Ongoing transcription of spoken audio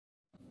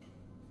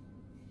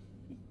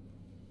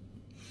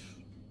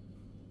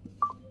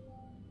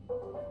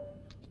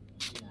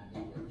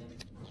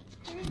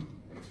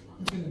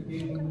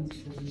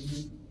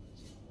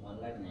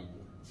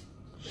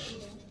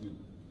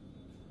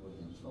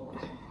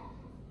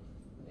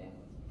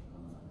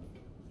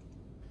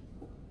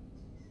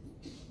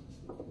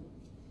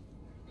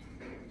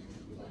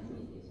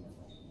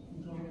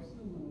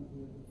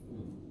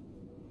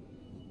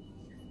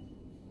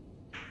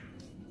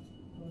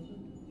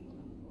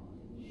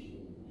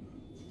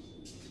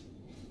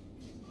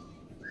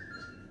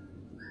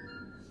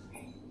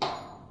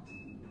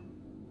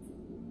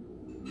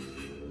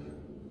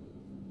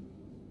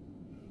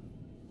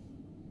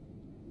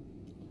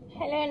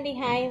Hello Andy,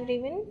 hi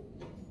everyone.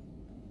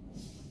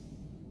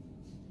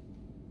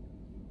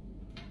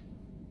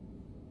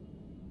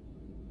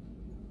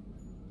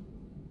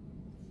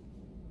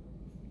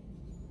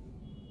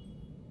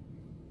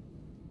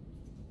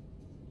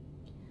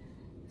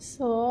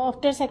 So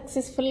after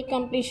successful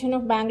completion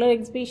of Bangalore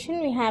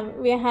exhibition,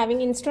 we are having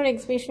Instore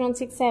exhibition on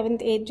 6th,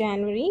 7th, 8th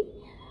January.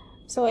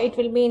 So it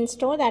will be in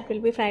store. That will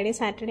be Friday,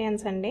 Saturday,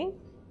 and Sunday.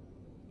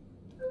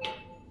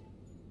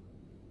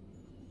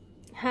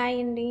 Hi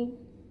Andy.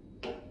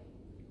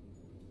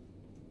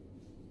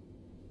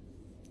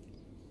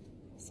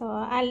 So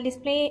I'll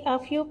display a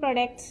few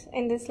products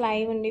in this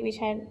live only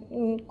which are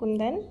in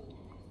Kundan.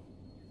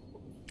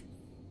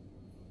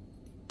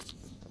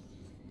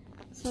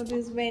 So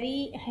this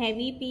very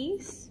heavy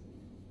piece,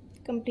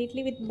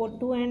 completely with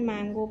bottu and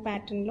mango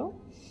pattern lo.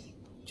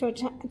 So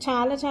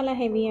chala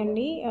heavy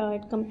andi.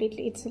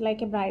 It's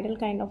like a bridal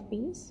kind of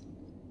piece.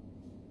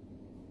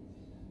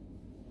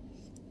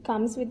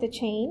 Comes with the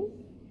chain.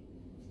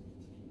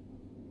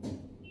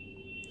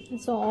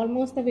 So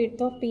almost the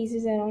width of piece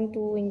is around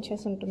 2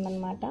 inches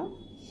untundannamata,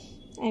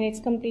 and it's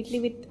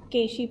completely with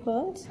keshi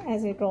pearls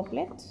as a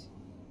droplets.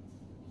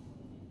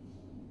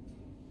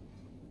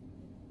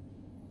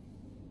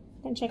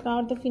 And check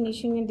out the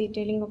finishing and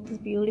detailing of this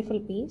beautiful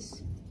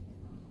piece.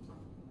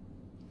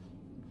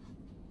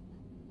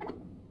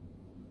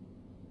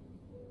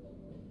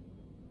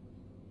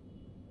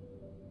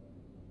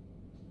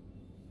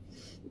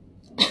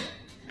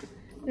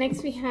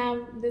 Next we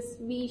have this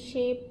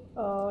V-shape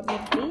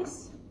neck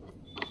piece.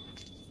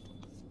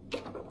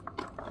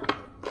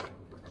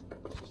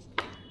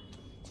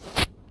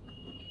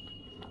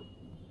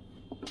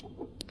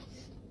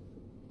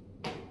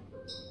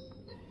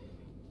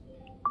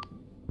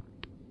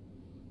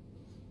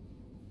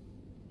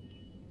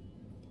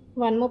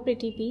 One more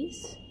pretty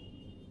piece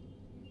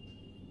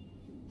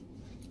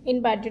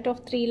in budget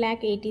of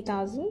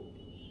 3,80,000.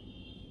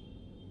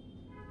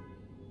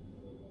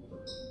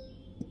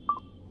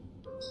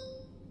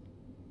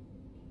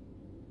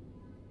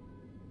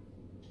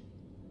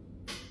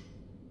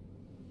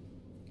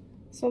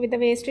 So with the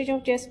wastage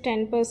of just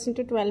 10%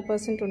 to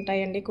 12%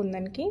 untayandi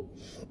Kundan ki.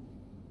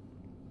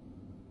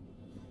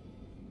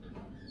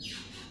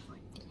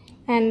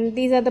 And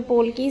these are the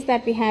pole keys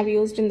that we have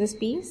used in this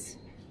piece.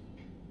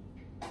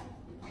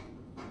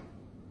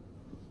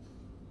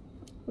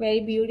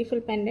 Very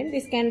beautiful pendant.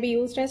 This can be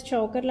used as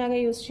choker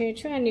laga use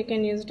cheyochu, and you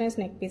can use it as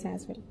neck piece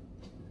as well.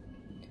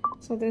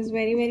 So this is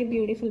very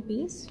beautiful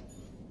piece.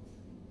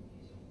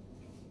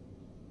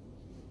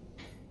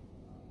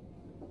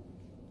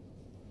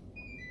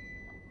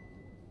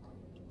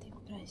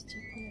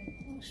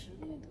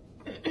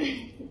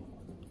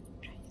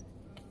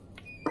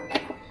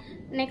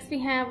 Next we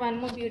have one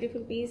more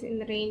beautiful piece in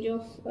the range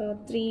of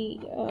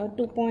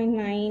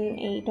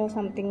 2.98 or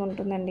something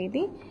untundandi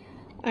idi,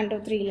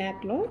 under 3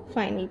 lakh lo,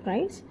 final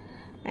price.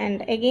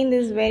 And again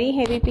this very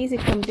heavy piece,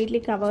 it completely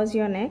covers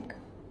your neck.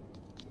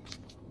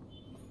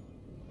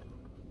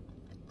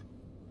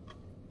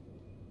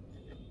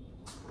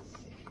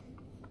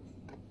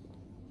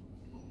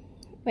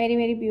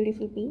 Very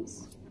beautiful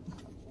piece.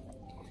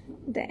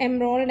 The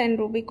emerald and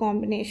ruby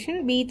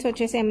combination, beads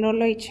vachesi emerald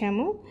lo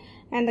ichamu,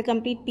 and the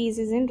complete piece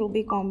is in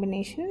ruby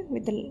combination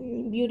with the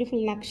beautiful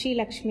nakshi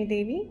Lakshmi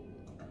Devi.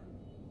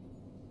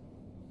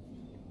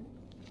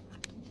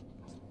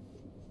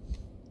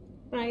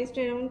 Priced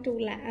around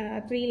 3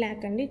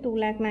 lakh andi,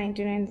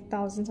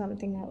 2,99,000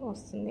 something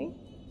vastundi.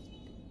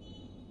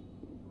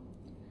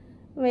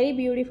 Very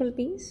beautiful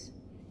piece.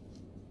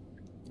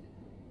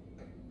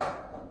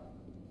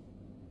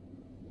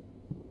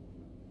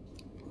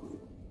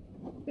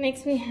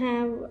 Next we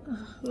have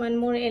one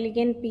more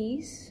elegant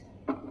piece.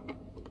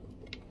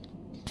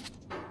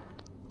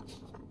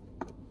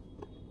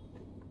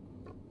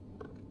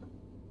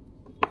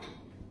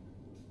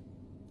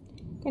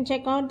 You can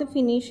check out the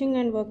finishing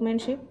and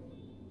workmanship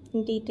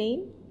in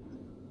detail.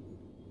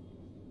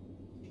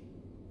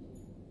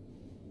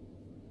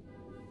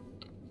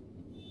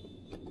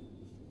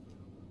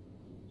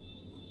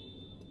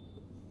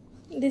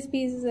 This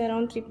piece is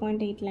around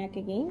 3.8 lakh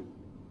again.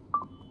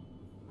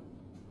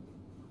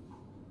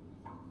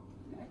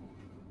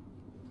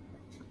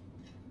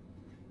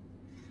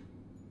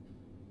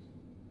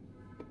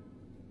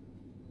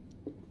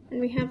 And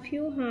we have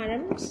few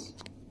harams.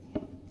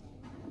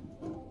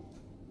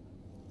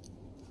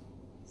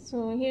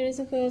 So here is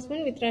the first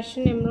one with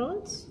Russian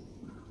emeralds.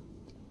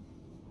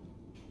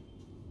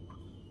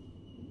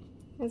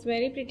 It's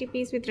very pretty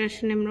piece with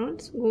Russian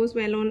emeralds. Goes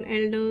well on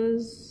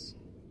elders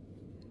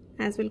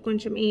as well,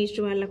 koncham aged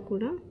vallaku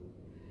kuda.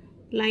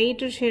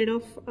 Lighter shade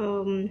of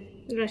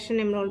Russian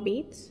emerald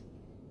beads.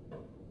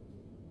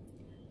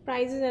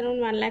 Price is around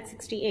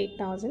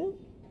 1,68,000.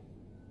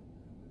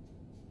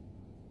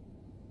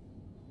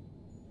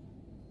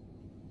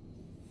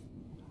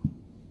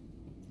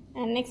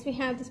 And next we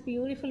have this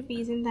beautiful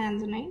piece in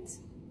tanzanites.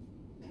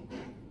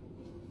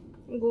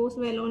 Goes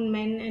well on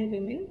men and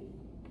women.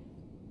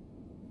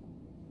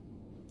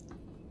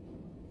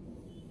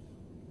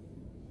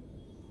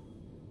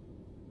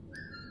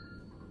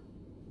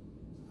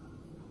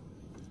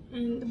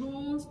 And the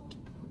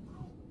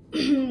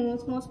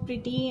most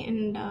pretty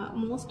and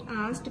most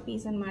asked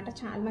piece anamata,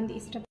 chaala mandi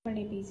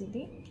ishtapade piece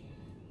idi.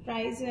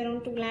 Price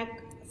around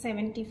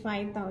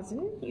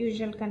 2,75,000.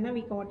 Usual kanna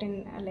we got in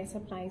a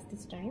lesser price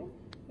this time.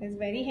 It's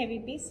very heavy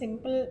piece,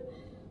 simple,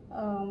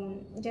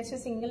 just a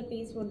single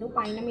piece would do.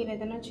 Paina meer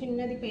edana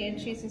chinnadi pair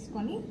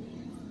cheseskoni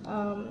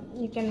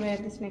you can wear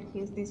this neck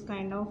piece, this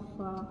kind of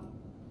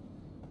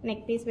neck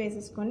piece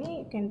veseskoni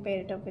you can pair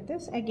it up with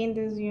this. Again,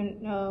 this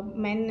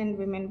men and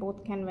women both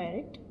can wear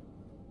it.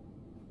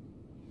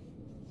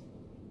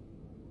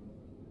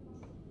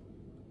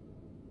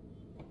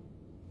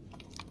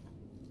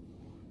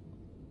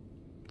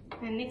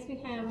 And next we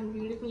have a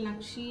beautiful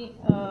nakshi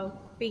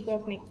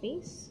peacock neck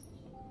piece.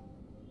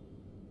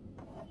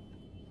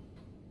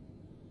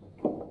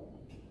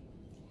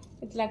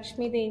 It's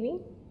Lakshmi Devi.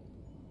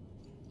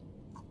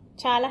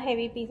 Chala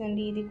heavy piece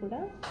andi idi kuda.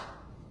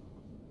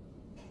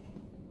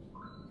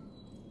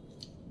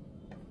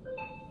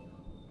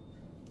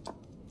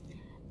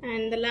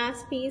 And the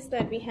last piece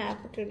that we have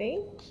for today,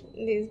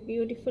 this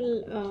beautiful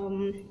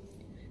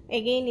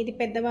again ఇది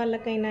పెద్ద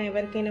వాళ్ళకైనా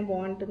ఎవరికైనా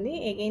బాగుంటుంది.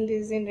 Again, this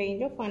is in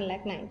range of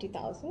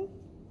 1,90,000.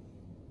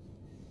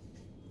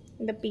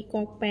 The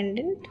peacock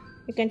pendant.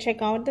 You can check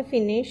out the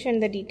finish and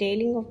the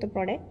detailing of the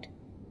product.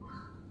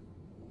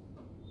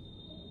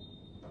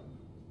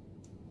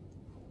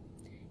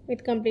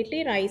 With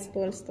completely rice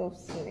pearls తో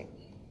వస్తుంది.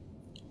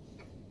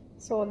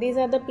 So these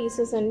are the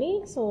pieces only.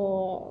 So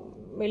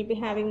we'll be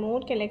having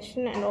more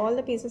collection and all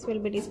the pieces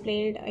will be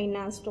displayed in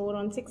our store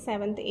on 6th,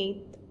 7th,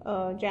 8th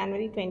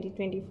January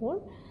 2024.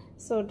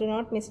 So do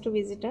not miss to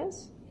visit us.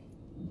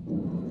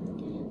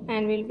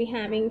 And we'll be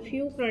having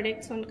few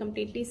products on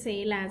completely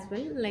sale as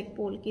well, like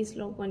Polkis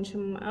lo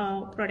koncham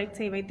products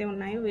evaithe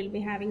unnayo, we'll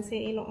be having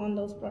sale on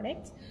those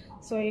products.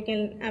 So you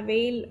can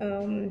avail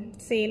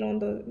sale on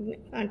the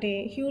ante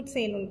huge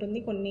sale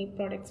untundi konni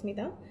products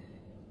mida.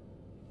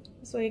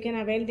 So you can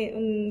avail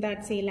that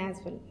sale as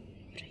well.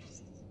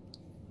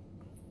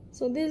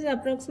 So this is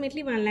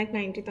approximately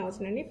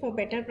 1,90,000 and for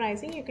better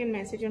pricing you can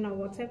message on our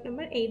WhatsApp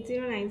number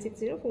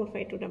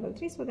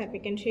 8096045233 so that we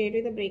can share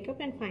you the breakup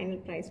and final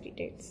price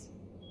details.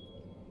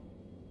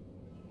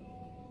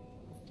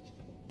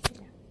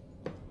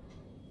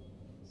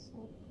 So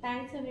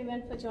thanks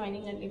everyone for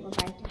joining and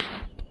bye.